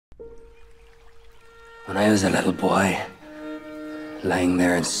When I was a little boy, lying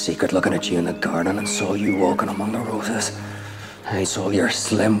there in secret looking at you in the garden and saw you walking among the roses, I saw your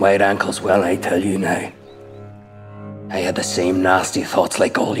slim white ankles, well, I tell you now, I had the same nasty thoughts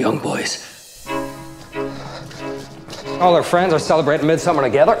like all young boys. All her friends are celebrating midsummer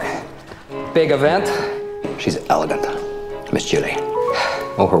together. Big event. She's elegant, Miss Julie.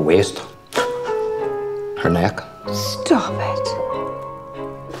 Oh, her waist, her neck. Stop it.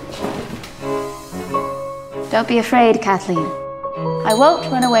 Don't be afraid, Kathleen. I won't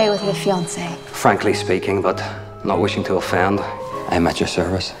run away with your fiancé. Frankly speaking, but not wishing to offend, I'm at your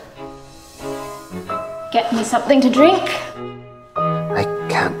service. Get me something to drink. I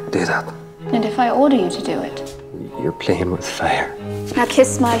can't do that. And if I order you to do it? You're playing with fire. Now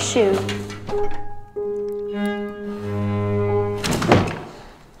kiss my shoe.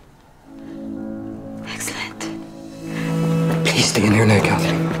 Excellent. Please stay in here now,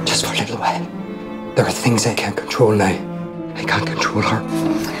 Kathleen. Just for a little while. There are things I can't control now. I can't control her.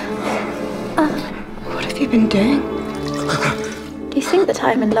 What have you been doing? Do you think that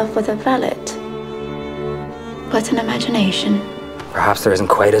I'm in love with a valet? But an imagination. Perhaps there isn't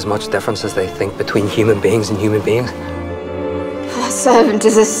quite as much difference as they think between human beings and human beings. A servant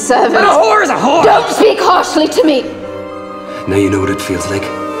is a servant. And a whore is a whore! Don't speak harshly to me! Now you know what it feels like.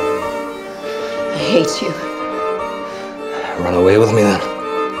 I hate you. Run away with me then.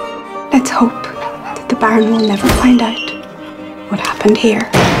 Let's hope that the Baron will never find out what happened here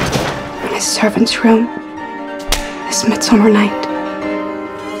in his servant's room this midsummer night.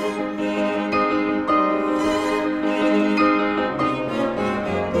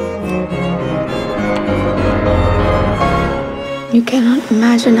 You cannot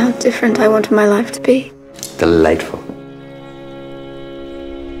imagine how different I want my life to be. Delightful.